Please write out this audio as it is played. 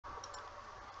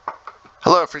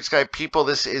Hello, FrSky people.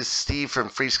 This is Steve from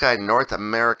FrSky North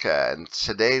America, and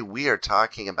today we are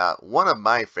talking about one of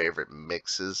my favorite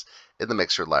mixes in the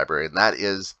mixer library, and that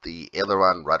is the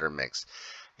Aileron-Rudder mix.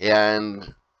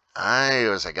 And I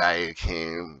was a guy who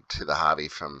came to the hobby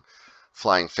from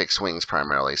flying fixed wings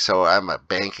primarily, so I'm a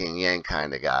banking yang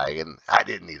kind of guy, and I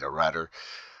didn't need a rudder.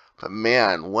 But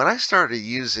man, when I started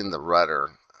using the rudder,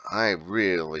 I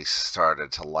really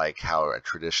started to like how a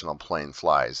traditional plane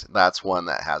flies. That's one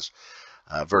that has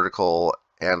vertical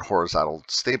and horizontal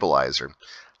stabilizer.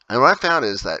 And what I found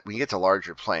is that when you get to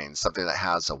larger planes, something that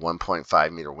has a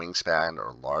 1.5 meter wingspan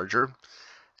or larger,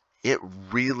 it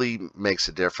really makes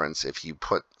a difference if you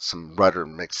put some rudder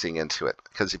mixing into it.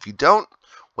 Because if you don't,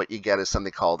 what you get is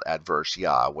something called adverse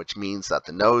yaw, which means that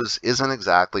the nose isn't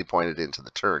exactly pointed into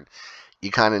the turn. You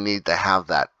kind of need to have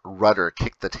that rudder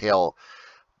kick the tail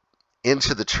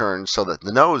into the turn so that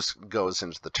the nose goes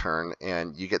into the turn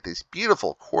and you get these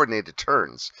beautiful coordinated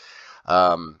turns.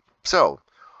 So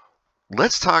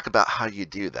let's talk about how you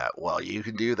do that. Well, you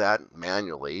can do that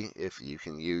manually if you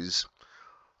can use,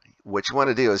 what you want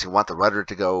to do is you want the rudder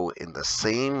to go in the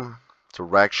same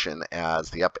direction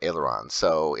as the up aileron.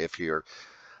 So if you're,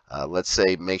 let's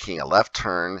say, making a left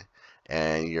turn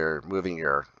and you're moving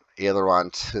your aileron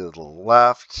to the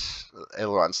left,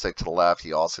 aileron stick to the left,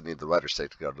 you also need the rudder stick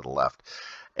to go to the left.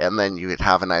 And then you would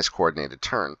have a nice coordinated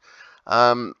turn.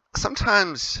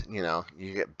 Sometimes,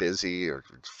 you get busy or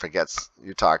forgets,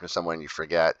 you're talking to someone, you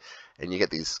forget, and you get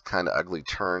these kind of ugly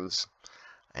turns.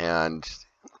 And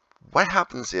what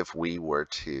happens if we were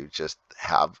to just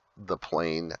have the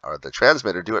plane or the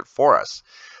transmitter do it for us?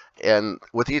 And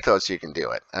with Ethos, you can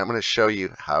do it. I'm going to show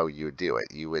you how you would do it.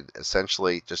 You would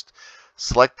essentially just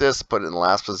select this, put it in the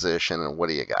last position, and what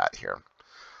do you got here?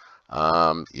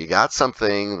 You got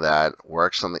something that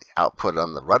works on the output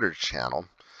on the rudder channel.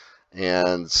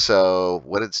 And so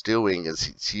what it's doing is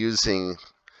it's using,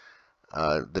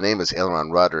 the name is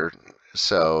Aileron-Rudder,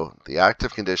 so the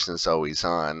active condition is always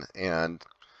on. And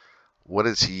what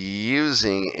it's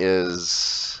using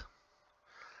is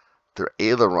their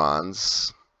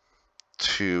ailerons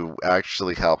to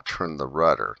actually help turn the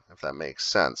rudder, if that makes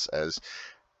sense, as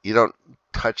you don't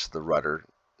touch the rudder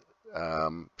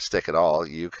stick at all.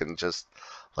 You can just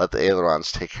let the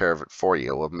ailerons take care of it for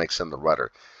you. It will mix in the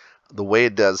rudder. The way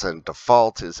it does in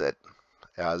default is that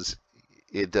as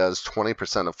it does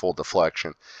 20% of full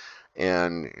deflection,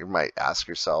 and you might ask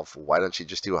yourself, why don't you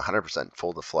just do 100%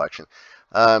 full deflection?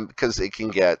 Because it can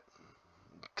get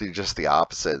to just the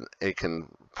opposite. It can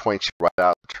point you right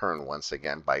out of the turn once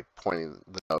again by pointing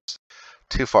the nose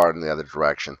too far in the other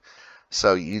direction.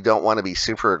 So you don't want to be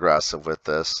super aggressive with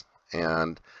this,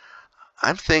 and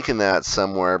I'm thinking that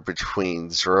somewhere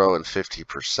between 0 and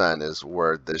 50% is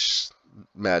where this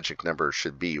magic number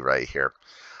should be right here.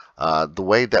 The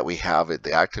way that we have it,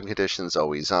 the active condition is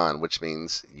always on, which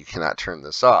means you cannot turn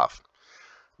this off.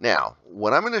 Now,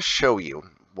 what I'm going to show you,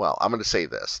 well, I'm going to say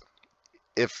this.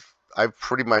 If I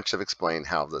pretty much have explained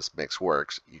how this mix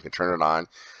works, you can turn it on.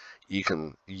 You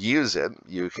can use it.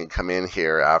 You can come in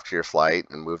here after your flight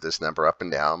and move this number up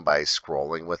and down by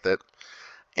scrolling with it.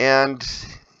 And,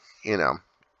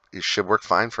 it should work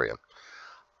fine for you.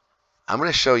 I'm going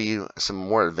to show you some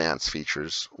more advanced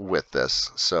features with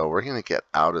this. So we're going to get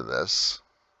out of this.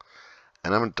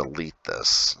 And I'm going to delete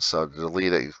this. So to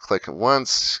delete it, you click it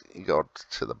once. You go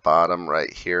to the bottom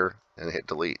right here and hit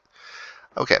delete.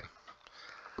 Okay.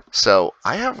 So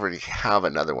I already have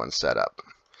another one set up.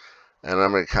 And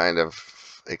I'm going to kind of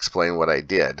explain what I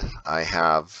did. I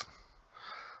have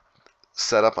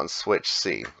set up on switch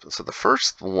C. So the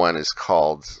first one is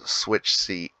called switch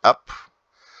C up,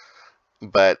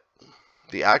 but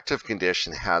the active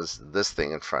condition has this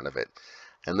thing in front of it.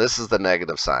 And this is the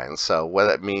negative sign. So what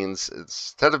that means,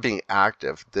 instead of being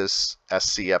active, this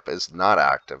SC up is not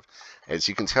active. As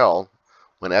you can tell,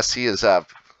 when SC is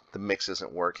up, the mix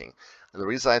isn't working. And the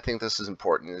reason I think this is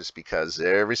important is because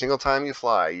every single time you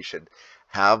fly, you should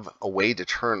have a way to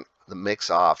turn the mix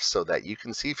off so that you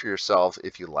can see for yourself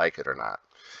if you like it or not.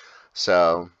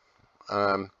 So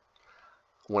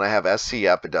when I have SC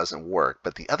up, it doesn't work,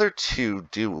 but the other two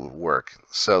do work.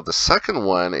 So the second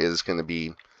one is going to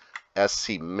be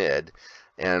SC mid,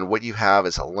 and what you have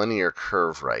is a linear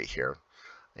curve right here.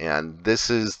 And this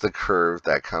is the curve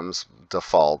that comes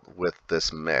default with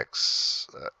this mix,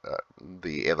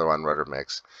 the Aileron-Rudder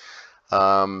mix.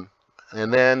 And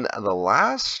then the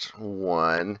last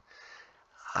one,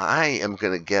 I am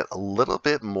going to get a little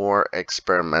bit more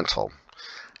experimental.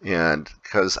 And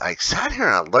because I sat here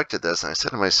and I looked at this and I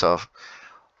said to myself,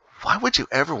 why would you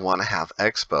ever want to have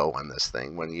expo on this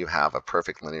thing when you have a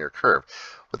perfect linear curve?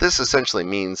 What this essentially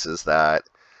means is that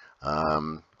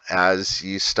as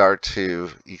you start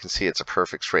to, you can see it's a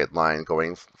perfect straight line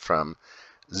going from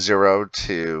 0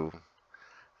 to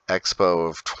expo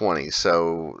of 20.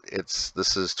 So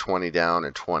this is 20 down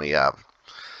and 20 up.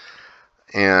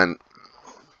 And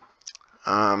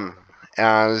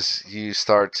as you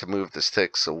start to move the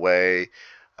sticks away,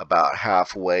 about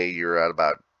halfway, you're at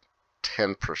about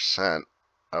 10%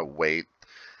 of weight.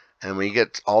 And when you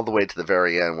get all the way to the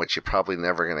very end, which you're probably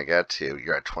never going to get to,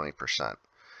 you're at 20%.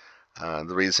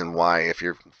 The reason why, if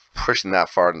you're pushing that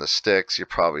far in the sticks, you're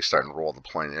probably starting to roll the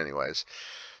point anyways.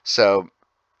 So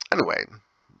anyway,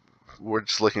 we're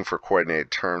just looking for coordinated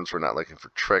terms. We're not looking for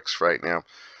tricks right now.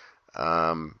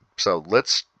 So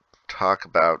let's talk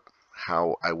about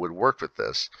how I would work with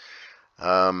this.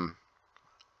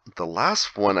 The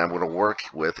last one I'm going to work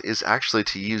with is actually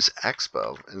to use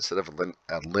expo instead of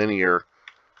a linear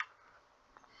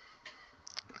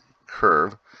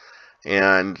curve.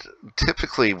 And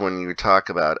typically when you talk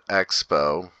about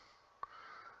expo,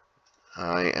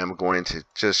 I am going to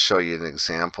just show you an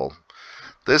example.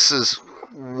 This is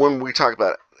when we talk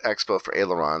about expo for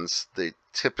ailerons.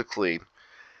 Typically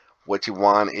what you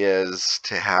want is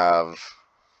to have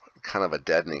kind of a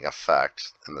deadening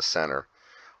effect in the center,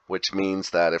 which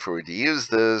means that if we were to use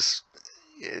this,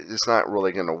 it's not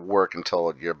really going to work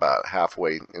until you're about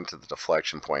halfway into the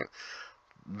deflection point.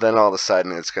 Then all of a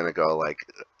sudden it's going to go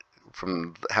like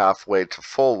from halfway to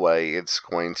full way, it's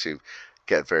going to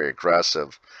get very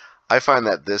aggressive. I find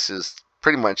that this is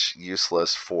pretty much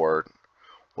useless for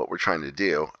what we're trying to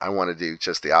do. I want to do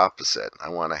just the opposite. I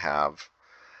want to have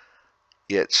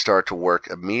it start to work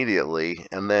immediately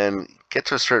and then get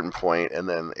to a certain point, and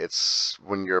then it's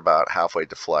when you're about halfway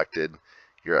deflected,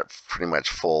 you're at pretty much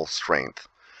full strength.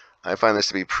 I find this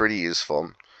to be pretty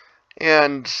useful,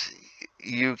 and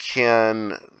you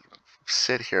can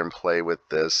sit here and play with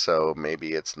this so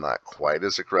maybe it's not quite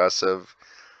as aggressive,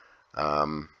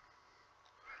 and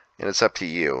it's up to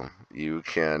you. You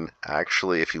can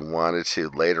actually, if you wanted to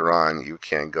later on, you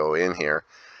can go in here,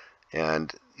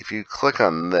 and if you click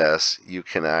on this, you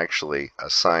can actually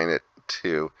assign it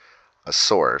to a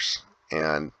source,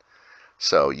 and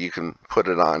so you can put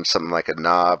it on something like a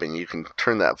knob, and you can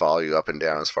turn that volume up and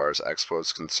down as far as expo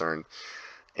is concerned,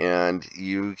 and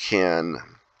you can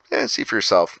see for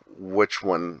yourself which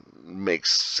one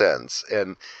makes sense.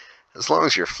 And as long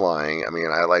as you're flying, I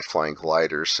mean, I like flying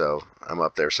gliders, so I'm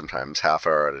up there sometimes half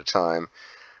hour at a time.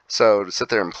 So to sit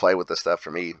there and play with this stuff,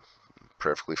 for me,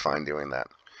 perfectly fine doing that.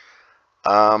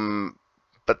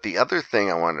 But the other thing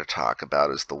I want to talk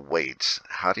about is the weight.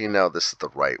 How do you know this is the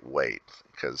right weight?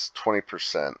 Because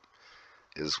 20%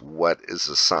 is what is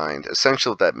assigned.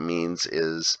 Essentially what that means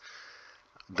is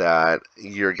that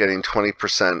you're getting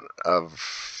 20% of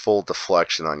full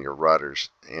deflection on your rudders.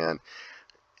 And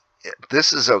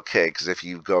this is okay, because if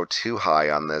you go too high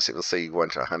on this, it will say you go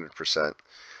into 100%,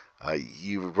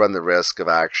 you run the risk of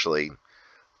actually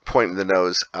pointing the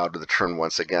nose out of the turn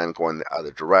once again, going the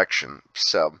other direction.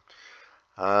 So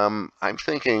I'm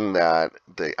thinking that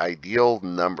the ideal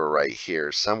number right here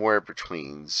is somewhere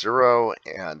between 0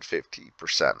 and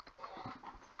 50%.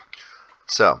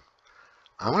 So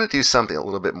I want to do something a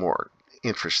little bit more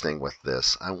interesting with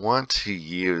this. I want to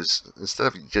use, instead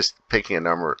of just picking a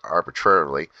number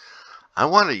arbitrarily, I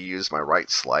want to use my right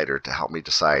slider to help me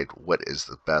decide what is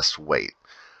the best weight.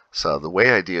 So the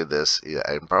way I do this,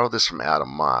 I borrowed this from Adam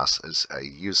Moss, is I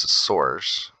use a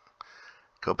source,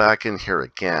 go back in here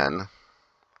again,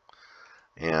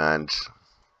 and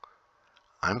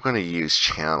I'm going to use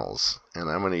channels, and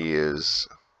I'm going to use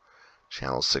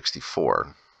channel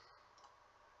 64.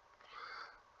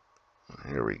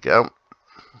 Here we go.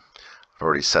 I've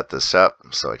already set this up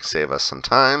so I can save us some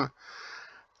time.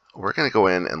 We're going to go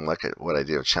in and look at what I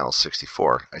did with channel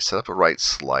 64. I set up a right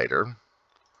slider,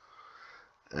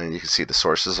 and you can see the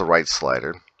source is a right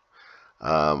slider.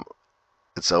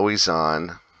 It's always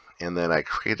on, and then I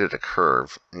created a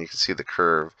curve, and you can see the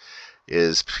curve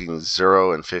is between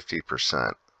 0 and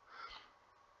 50%,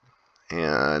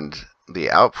 and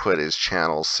the output is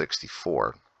channel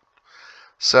 64.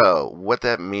 So what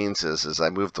that means is I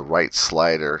move the right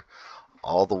slider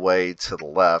all the way to the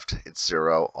left, it's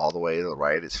 0, all the way to the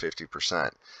right, it's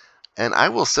 50%. And I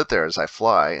will sit there as I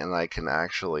fly, and I can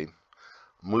actually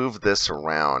move this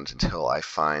around until I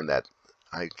find that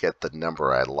I get the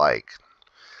number I like.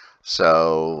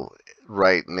 So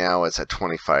right now it's at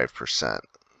 25%.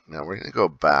 Now we're going to go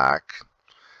back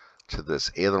to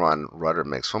this Aileron-Rudder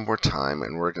mix one more time,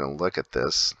 and we're going to look at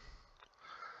this,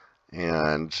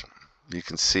 and you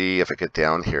can see if I get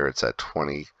down here, it's at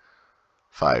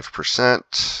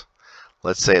 25%.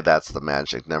 Let's say that's the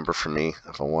magic number for me.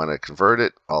 If I want to convert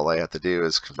it, all I have to do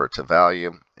is convert to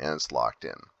value, and it's locked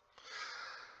in.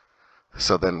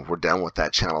 So then we're done with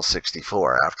that channel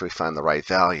 64 after we find the right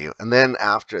value. And then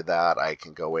after that, I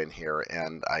can go in here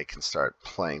and I can start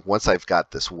playing. Once I've got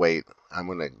this weight, I'm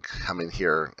going to come in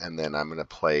here and then I'm going to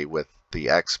play with the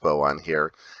expo on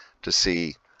here to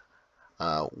see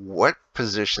what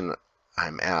position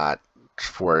I'm at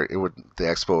for the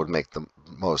expo would make the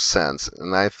most sense.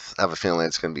 And I have a feeling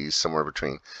it's going to be somewhere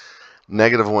between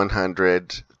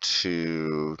 -100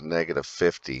 to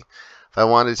 -50. If I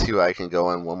wanted to, I can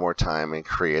go in one more time and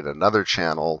create another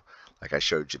channel like I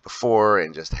showed you before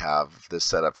and just have this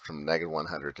set up from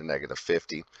 -100 to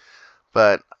 -50.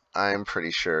 But I'm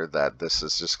pretty sure that this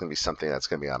is just going to be something that's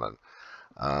going to be on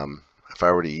if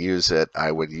I were to use it,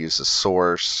 I would use a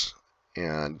source,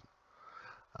 and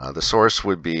the source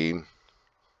would be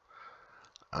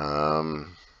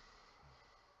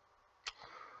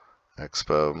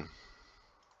expo.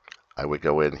 I would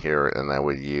go in here and I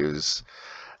would use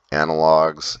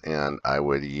analogs, and I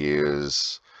would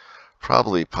use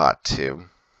probably pot 2,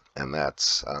 and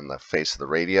that's on the face of the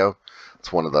radio.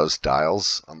 It's one of those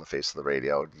dials on the face of the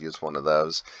radio. I would use one of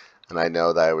those, and I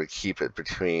know that I would keep it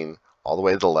between all the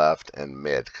way to the left and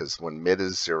mid, because when mid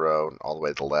is 0, all the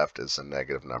way to the left is a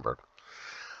negative number.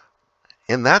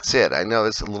 And that's it. I know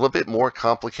it's a little bit more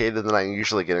complicated than I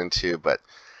usually get into, but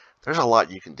there's a lot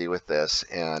you can do with this,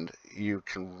 and you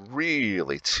can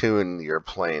really tune your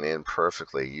plane in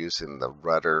perfectly using the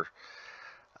rudder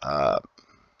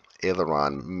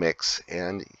aileron mix.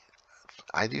 And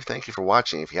I do thank you for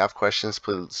watching. If you have questions,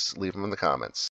 please leave them in the comments.